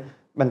ช่วยเพราะ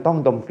มันต้อง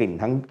ดมกลิ่น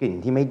ทั้งกลิ่น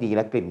ที่ไม่ดีแ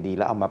ละกลิ่นดีแ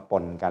ล้วเอามาป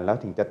นกันแล้ว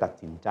ถึงจะตัด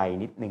สินใจ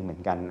นิดนึงเหมือ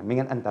นกันไม่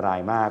งั้นอันตราย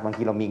มากบาง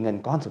ทีเรามีเงิน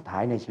ก้อนสุดท้า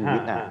ยในชีวิ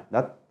ตแล้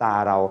วตา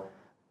เรา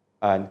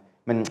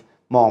มัน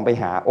มองไป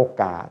หาโอ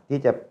กาสที่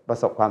จะประ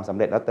สบความสำ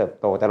เร็จแล้วเติบ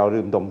โตแต่เราลื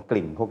มดมก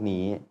ลิ่นพวก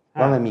นี้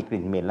ว่ามันมีก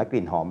ลิ่นเหม็นและก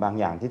ลิ่นหอมบาง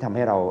อย่างที่ทำใ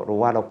ห้เรารู้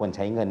ว่าเราควรใ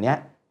ช้เงินเนี้ย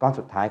ก้อน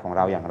สุดท้ายของเ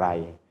ราอย่างไร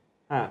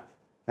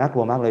น่าก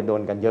ลัวมากเลยโด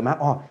นกันเยอะมาก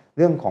เ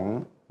รื่องของ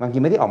บางที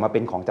ไม่ได้ออกมาเป็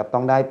นของจับต้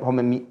องได้พอ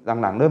มันมี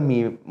หลังๆเริ่มมี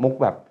มุก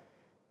แบบ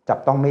จับ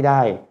ต้องไม่ไ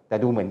ด้แต่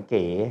ดูเหมือนเ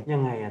ก๋ยั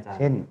งไงอาจารย์เ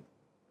ช่น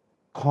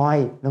คอย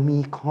เรามี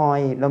คอย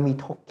เรามี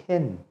โทเค็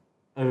น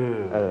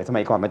ส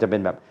มัยก่อนมันจะเป็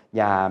นแบบ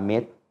ยาเม็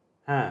ด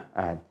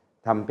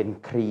ทำเป็น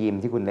ครีม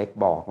ที่คุณเล็ก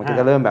บอกมันก็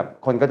จะเริ่มแบบ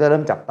คนก็จะเริ่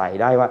มจับไต่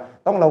ได้ว่า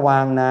ต้องระวั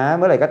งนะเ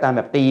มื่อไหร่ก็ตามแ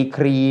บบตีค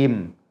รีม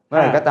เมื่อ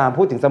ไหร่ก็ตาม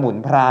พูดถึงสมุน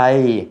ไพร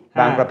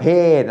บางประเภ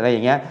ทอะไรอย่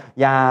างเงี้ย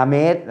ยาเ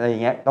ม็ดอะไรอย่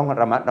างเงี้ยต้อง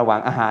ระมัดระวัง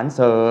อาหารเ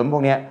สริมพว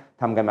กเนี้ย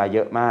ทำกันมาเย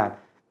อะมาก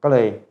ก็เล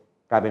ย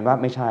กลายเป็นว่า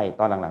ไม่ใช่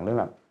ตอนหลังๆเริ่ม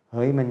แบบเ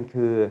ฮ้ยมัน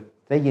คือ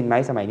ได้ยินไหม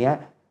สมัยเนี้ย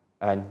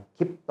ค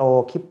ริปโ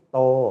ต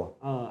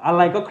อะไ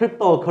รก็คริป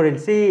โตเคอเรน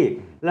ซี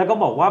แล้วก็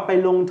บอกว่าไป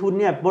ลงทุน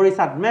เนี่ยบริ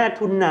ษัทแม่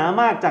ทุนหนา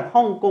มากจาก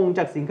ฮ่องกงจ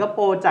ากสิงคโป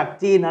ร์จาก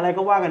จีนอะไร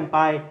ก็ว่ากันไป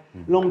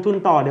ลงทุน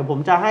ต่อเดี๋ยวผม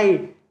จะให้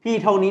พี่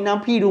เท่านี้นะ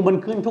พี่ดูมัน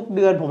ขึ้นทุกเ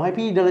ดือนผมให้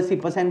พี่เดือนละ 10%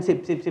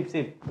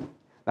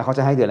 10แล้วเขาจ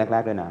ะให้เดือนแร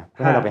กๆด้วยนะเ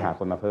พื่อให้เราไปหา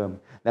คนมาเพิ่ม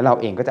แล้วเรา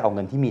เองก็จะเอาเ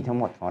งินที่มีทั้ง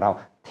หมดของเรา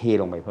เท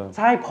ลงไปเพิ่มใ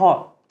ช่พอ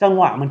จัง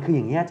หวะมันคืออ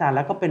ย่างนี้อาจารย์แ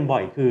ล้วก็เป็นบ่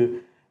อยคือ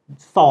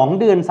2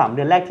 เดือน 3 เ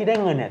ดือนแรกที่ได้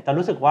เงินเนี่ยจะ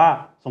รู้สึกว่า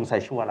สงสั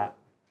ยชัวร์ละ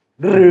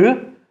หรือ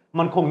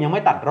มันคงยังไ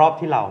ม่ตัดรอบ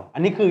ที่เราอั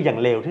นนี้คืออย่าง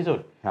เร็วที่สุด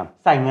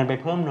ใส่เงินไป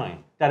เพิ่มหน่อย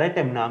จะได้เ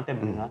ต็มน้ำเต็ม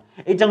เนื้อ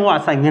ไอ้จังหวะ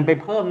ใส่เงินไป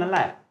เพิ่มนั่นแห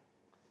ละ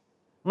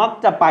มัก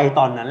จะไปต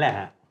อนนั้นแหละ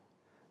ฮะ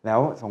แล้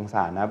วสงส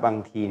ารนะบาง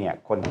ทีเนี่ย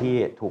คนที่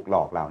ถูกหล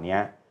อกเหล่านี้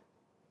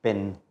เป็น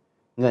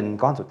เงิน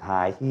ก้อนสุดท้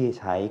ายที่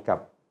ใช้กับ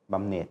บ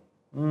ำเหน็จ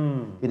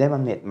ที่ได้บ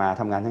ำเหน็จมา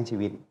ทำงานทั้งชี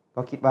วิต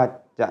ก็คิดว่า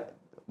จะ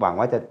หวัง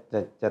ว่าจ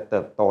ะเ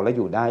ติบโตและอ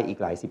ยู่ได้อีก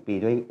หลาย10 ปี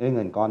ด้วยเ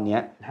งินก้อนนี้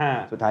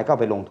สุดท้ายก็เอา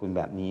ไปลงทุนแ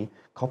บบนี้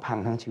เขาพัง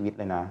ทั้งชีวิต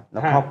เลยนะแล้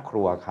วครอบค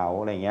รัวเขา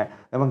อะไรเงี้ย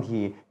แล้วบางที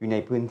อยู่ใน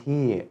พื้น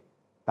ที่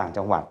ต่าง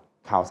จังหวัด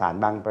ข่าวสาร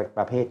บางป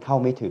ระเภทเข้า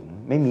ไม่ถึง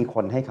ไม่มีค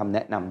นให้คำแน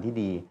ะนำที่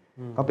ดี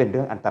ก็เป็นเ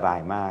รื่องอันตราย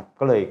มาก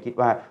ก็เลยคิด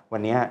ว่าวั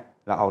นนี้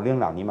เราเอาเรื่อง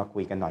เหล่านี้มาคุ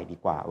ยกันหน่อยดี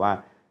กว่าว่า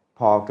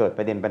พอเกิดป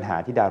ระเด็นปัญหา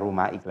ที่ดารุ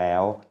มะอีกแล้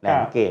วแหล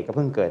มเกตก็เ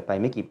พิ่งเกิดไป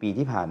ไม่กี่ปี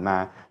ที่ผ่านมา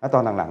แล้วตอ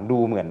นหลังๆดู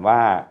เหมือนว่า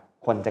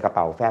คนจะกระเ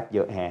ป๋าแฟบเย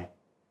อะแฮะ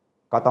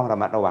ก็ต้องระ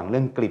มัดระวังเ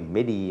รื่องกลิ่นไ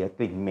ม่ดีก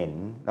ลิ่นเหม็น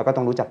แล้วก็ต้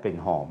องรู้จักกลิ่น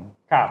หอม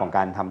ของก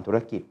ารทำธุร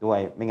กิจด้วย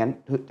ไม่งั้น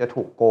จะ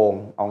ถูกโกง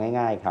เอา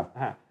ง่ายๆครับ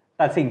แ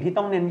ต่สิ่งที่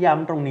ต้องเน้นย้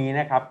ำตรงนี้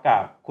นะครับกั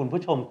บคุณ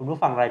ผู้ชมคุณผู้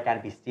ฟังรายการ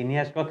Biz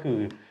Genius ก็คือ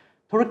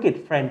ธุรกิจ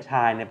แฟรนไช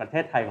ส์ในประเท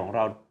ศไทยของเร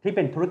าที่เ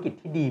ป็นธุรกิจ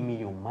ที่ดีมี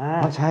อยู่มา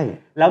กใช่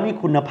แล้วมี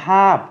คุณภ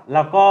าพแ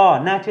ล้วก็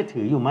น่าเชื่อ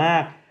ถืออยู่มา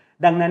ก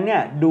ดังนั้นเนี่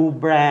ยดู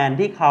แบรนด์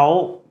ที่เขา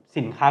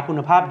สินค้าคุณ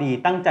ภาพดี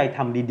ตั้งใจท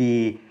ำดี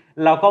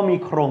ๆแล้วก็มี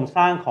โครงส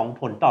ร้างของ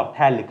ผลตอบแท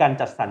นหรือการ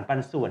จัดสรรปัน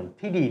ส่วน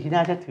ที่ดีที่น่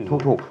าเชื่อถือ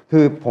ถูกคื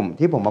อ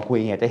ผมมาคุย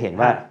เนี่ยจะเห็น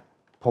ว่า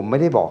ผมไม่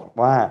ได้บอก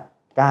ว่า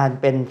การ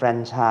เป็นแฟรน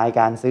ไชส์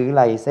การซื้อไ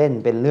ลเซน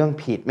ส์เป็นเรื่อง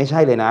ผิดไม่ใช่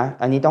เลยนะ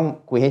อันนี้ต้อง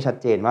คุยให้ชัด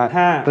เจนว่า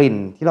กลิ่น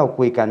ที่เรา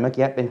คุยกันเมื่อ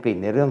กี้เป็นกลิ่น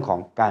ในเรื่องของ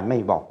การไม่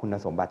บอกคุณ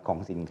สมบัติของ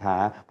สินค้า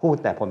พูด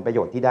แต่ผลประโย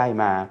ชน์ที่ได้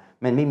มา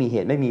มันไม่มีเห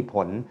ตุไม่มีผ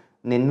ล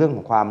เน้นเรื่องข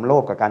องความโล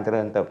ภกับการเจ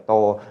ริญเติบโต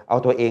เอา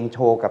ตัวเองโช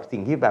ว์กับสิ่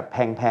งที่แบบแ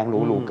พงๆห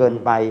รูๆเกิน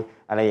ไป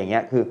อะไรอย่างเงี้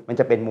ยคือมัน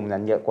จะเป็นมุมนั้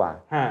นเยอะกว่า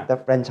แต่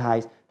แฟรนไช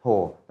ส์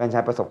แฟรนไช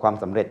ส์ประสบความ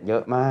สำเร็จเยอ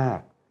ะมาก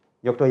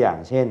ยกตัวอย่าง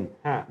เช่น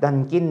ดัน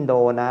กินโด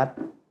นัท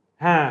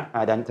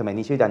สมัย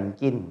นี้ชื่อดัน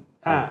กิน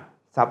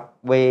ซับ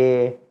เว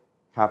ย์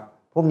ครับ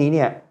พวกนี้เ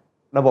นี่ย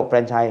ระบบแฟร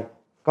นไชส์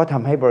ก็ท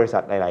ำให้บริษั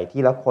ทหลายๆ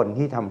ที่แล้วคน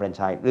ที่ทำแฟรนไ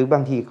ชส์หรือบา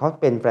งทีเขา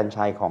เป็นแฟรนไช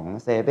ส์ของ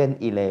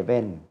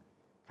7-Eleven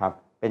ครับ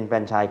เป็นแฟร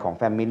นไชส์ของ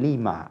Family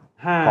Mart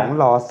ของ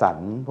ลอสัน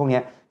พวก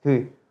นี้คือ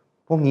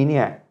พวกนี้เ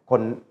นี่ยค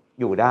น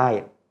อยู่ได้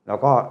แล้ว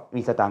ก็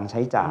มีสตางค์ใ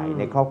ช้จ่าย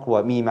ในครอบครัว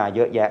มีมาเย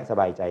อะแยะส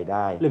บายใจไ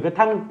ด้หรือกระ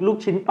ทั่งลูก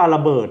ชิ้นปลาร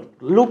ะเบิด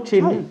ลูก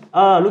ชิ้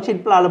น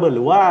ปลาระเบิดห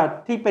รือว่า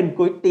ที่เป็น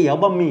ก๋วยเตี๋ยว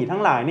บะหมี่ทั้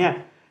งหลายเนี่ย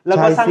แล้ว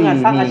ก็สร้างงาน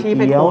สร้างอาชีพ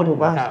ให้คนถูก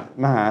ป่ะ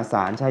มหาศ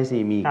าลชาย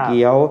สี่มีเ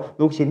กี๊ยว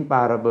ลูกชิ้นปล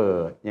าระเบิ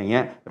ดอย่างเงี้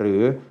ยหรื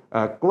อ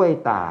กล้วย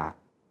ตาก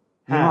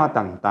ยี่ห้อ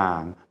ต่า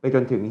งๆไปจ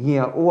นถึงเฮี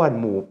ยอ้วน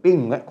หมูปิ้ง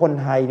คน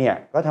ไทยเนี่ย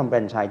ก็ทำแฟร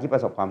นไชส์ที่ปร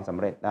ะสบความสำ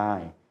เร็จได้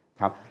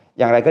ครับ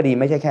อย่างไรก็ดี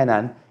ไม่ใช่แค่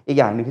นั้นอีก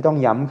อย่างหนึ่งที่ต้อง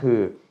ย้ำคือ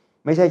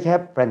ไม่ใช่แค่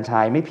แฟรนไช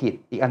ส์ไม่ผิด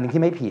อีกอันนึง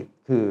ที่ไม่ผิด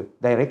คือ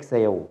direct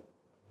sale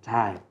ใ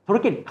ช่ธุร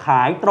กิจข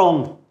ายตรง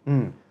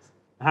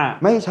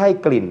ไม่ใช่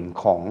กลิ่น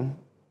ของ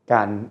ก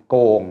ารโก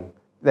ง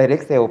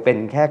direct sale เป็น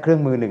แค่เครื่อ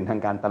งมือหนึ่งทา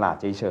งการตลาด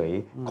เฉย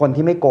ๆคน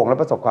ที่ไม่โกงและ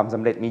ประสบความส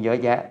ำเร็จมีเยอะ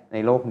แยะใน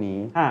โลกนี้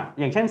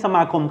อย่างเช่นสม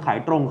าคมขาย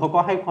ตรงเขาก็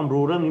ให้ความ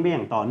รู้เรื่องนี้มาอ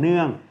ย่างต่อเนื่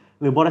อง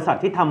หรือบริษัท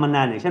ที่ทำมาน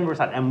านอย่างเช่นบริ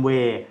ษัท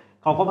Amway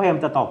เขาก็พยายาม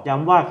จะตอกย้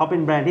ำว่าเขาเป็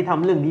นแบรนด์ที่ท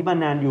ำเรื่องนี้มา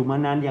นานอยู่มา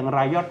นานอย่างไร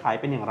ยอดขาย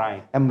เป็นอย่างไร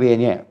Amway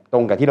เนี่ยตร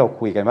งกับที่เรา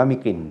คุยกันว่ามี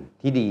กลิ่น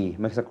ที่ดี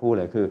เมื่อสักครู่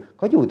เลยคือเ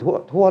ขาอยู่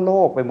ทั่วโล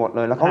กไปหมดเ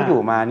ลยแล้วเขาอยู่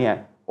มาเนี่ย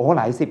ห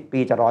ลาย10 ปี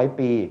จะ100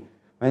 ปี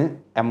เพราะฉะนั้น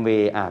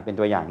Amway เป็น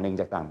ตัวอย่างหนึ่ง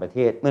จากต่างประเท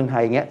ศเมืองไท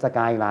ยเงี้ย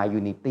Skyline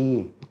Unity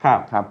ค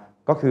รับ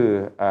ก็คือ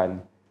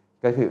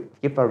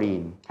กิฟฟารี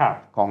น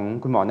ของ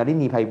คุณหมอนฤ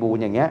นีไพบูล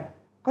ย์อย่างเงี้ย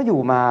ก็อยู่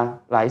มา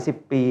หลาย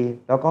10 ปี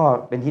แล้วก็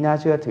เป็นที่น่า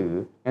เชื่อถือ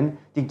งั้น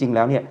จริงๆแ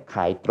ล้วเนี่ยข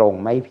ายตรง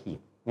ไม่ผิด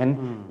งั้น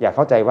อย่าเ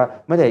ข้าใจว่า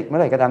เมื่อ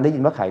ไหร่ก็ตามได้ยิ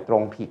นว่าขายตร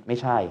งผิดไม่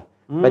ใช่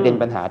ประเด็น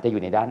ปัญหาจะอ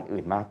ยู่ในด้าน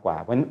อื่นมากกว่า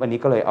เพราะฉะนั้นวันนี้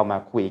ก็เลยเอามา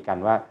คุยกัน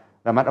ว่า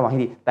ระมัดระวังให้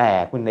ดีแต่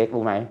คุณเล็ก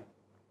รู้ไหม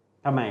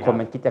ทำไมคน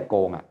มันคิดจะโก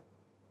ง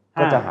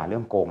ก็จะหาเรื่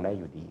องโกงได้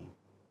อยู่ดี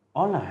อ๋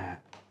อเหรอ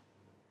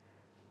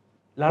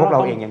พวกเรา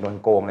เองยังโดน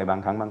โกงเลยบา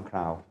งครั้งบางคร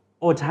าว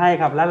โอ้ใช่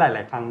ครับและหล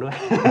ายๆครั้งด้วย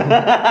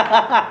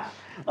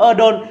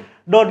โ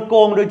ดนโก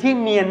งโดยที่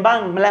เนียนบ้าง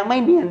และไม่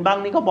เนียนบ้าง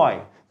นี่ก็บ่อย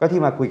ก็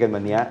ที่มาคุยกันวั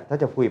นนี้ถ้า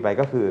จะคุยไป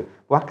ก็คือ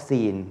วัค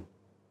ซีน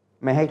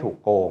ไม่ให้ถูก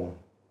โกง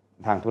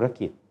ทางธุร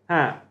กิจ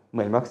เห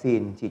มือนวัคซี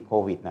นฉีดโค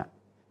วิด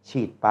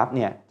ฉีดปั๊บเ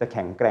นี่ยจะแ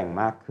ข็งแกร่ง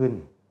มากขึ้น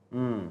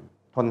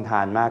ทนท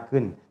านมาก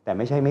ขึ้นแต่ไ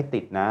ม่ใช่ไม่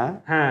ติดนะ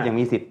ยัง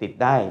มีสิทธิ์ติด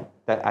ได้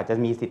แต่อาจจะ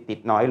มีสิทธิ์ติด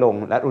น้อยลง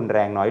และรุนแร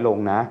งน้อยลง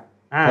นะ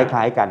ค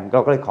ล้ายๆกันเร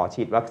าก็เลยขอ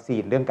ฉีดวัคซี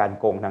นเรื่องการ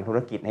โกงทางธุร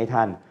กิจให้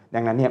ท่านดั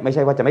งนั้นเนี่ยไม่ใ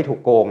ช่ว่าจะไม่ถูก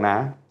โกงนะ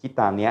คิด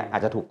ตามนี้อา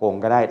จจะถูกโกง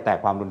ก็ได้แต่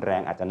ความรุนแร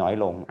งอาจจะน้อย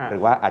ลงหรื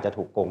อว่าอาจจะ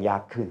ถูกโกงยา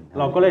กขึ้น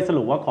เราก็เลยส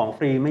รุปว่าของฟ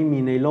รีไม่มี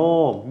ในโล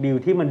กดีล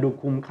ที่มันดู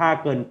คุ้มค่า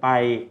เกินไป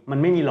มัน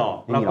ไม่มีหรอก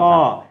แล้วก็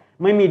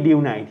ไม่มีดีล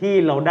ไหนที่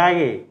เราไ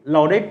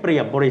ด้เปรี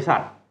ยบบริษั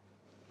ท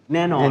แ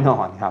น่นอ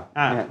นครับ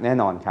แน่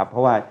นอนครับเพร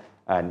าะว่า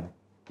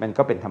มัน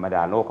ก็เป็นธรรมด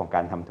าโลกของก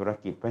ารทำธุร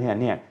กิจเพราะฉะนั้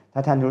นเนี่ยถ้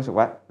าท่านรู้สึก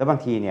ว่าแล้วบาง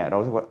ทีเนี่ยเรา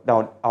รู้สึกว่าเรา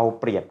เอา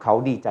เปรียบเขา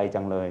ดีใจจั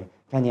งเลย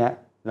แค่นี้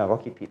เราก็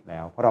คิดผิดแล้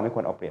วเพราะเราไม่ค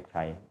วรเอาเปรียบใคร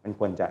มัน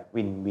ควรจะ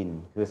วินวิน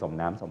คือสม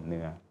น้ำสมเ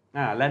นื้อ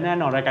และแน่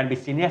นอนรายการ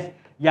Biz Genius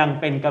ยัง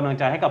เป็นกำลัง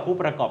ใจให้กับผู้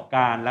ประกอบก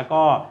ารแล้ว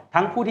ก็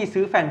ทั้งผู้ที่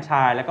ซื้อแฟรนไช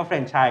ส์แล้วก็แฟร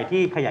นไชส์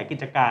ที่ขยายกิ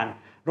จการ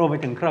รวมไป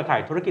ถึงเครือข่า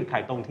ยธุรกิจขา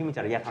ยตรงที่มีจ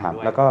ริยธรรมด้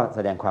วยแล้วก็แส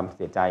ดงความเ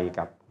สียใจ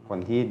กับคน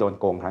ที่โดน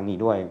โกงครั้งนี้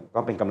ด้วยก็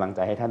เป็นกำลังใจ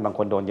ให้ท่านบางค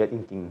นโดนเยอะจ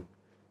ริง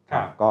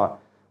ๆก็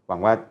หวัง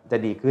ว่าจะ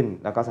ดีขึ้น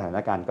แล้วก็สถาน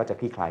การณ์ก็จะ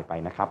คลี่คลายไป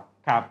นะครับ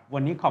ครับวั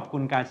นนี้ขอบคุ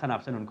ณการสนับ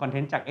สนุนคอนเท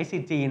นต์จาก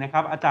SCG นะค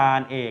รับอาจาร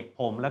ย์เอก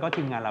ผมแล้วก็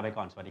ทีมงานลาไป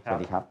ก่อนสวัสดีครับ ส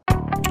วัสดีครับ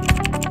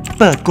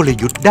เปิดกล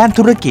ยุทธ์ด้าน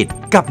ธุรกิจ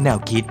กับแนว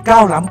คิดก้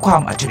าวล้ำควา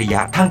มอัจฉริย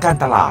ะทางการ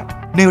ตลาด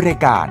ในราย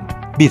การ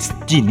Biz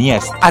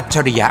Genius อัจฉ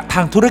ริยะท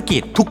างธุรกิ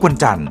จทุกวัน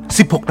จันทร์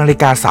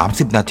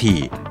 16:30 น.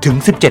ถึง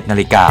 17:00 น.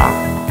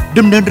ด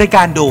ำเนินรายก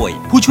ารโดย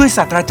ผู้ช่วยศ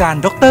าสตราจาร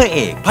ย์ดร.เอ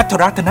กภัทร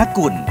รัตน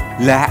กุล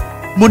และ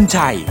มน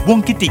ชัยวง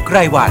ศ์กิติไกร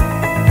วรรณ